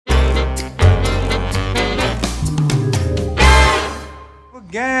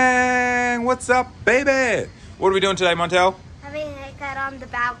Gang, what's up, baby? What are we doing today, Montel? Having a haircut on the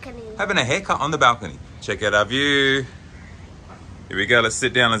balcony. Having a haircut on the balcony. Check out our view. Here we go, let's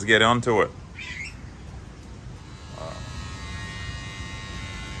sit down, let's get onto it.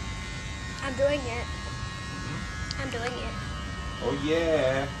 I'm doing it. I'm doing it. Oh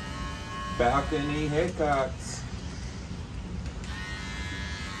yeah, balcony haircuts.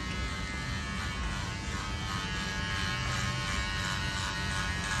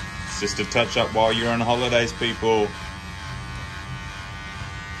 It's just a touch up while you're on holidays, people.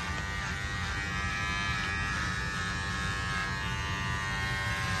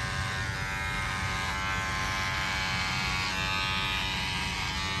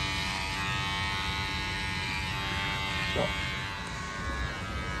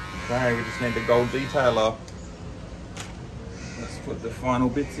 Okay, we just need the gold detailer. Let's put the final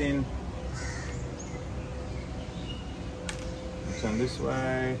bits in. Turn this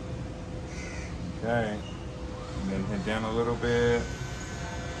way. Okay, and then head down a little bit.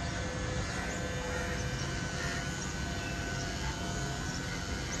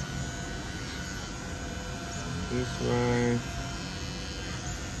 This way.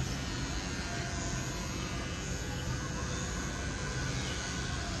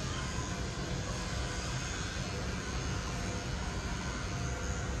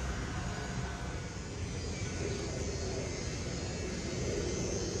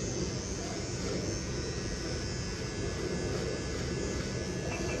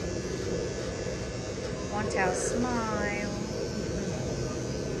 Montel, smile.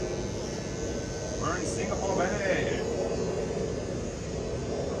 We're in Singapore, baby.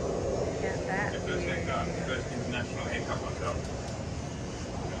 Get that. Your first haircut, your first international haircut, Montel.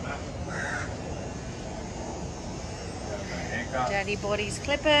 Haircut. Daddy bought his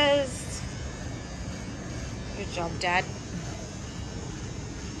clippers. Good job, Dad.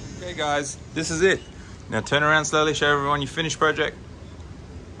 Okay, guys, this is it. Now turn around slowly, show everyone your finished project.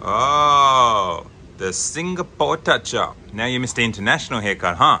 Oh, the Singapore touch-up. Now you missed the international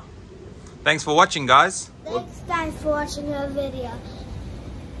haircut, huh? Thanks for watching, guys. Thanks guys for watching our video.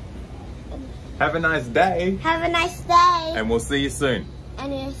 Have a nice day. Have a nice day. And we'll see you soon.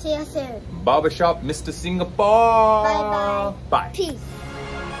 And we'll see you soon. Barbershop, Mr. Singapore. Bye-bye. Bye. Peace.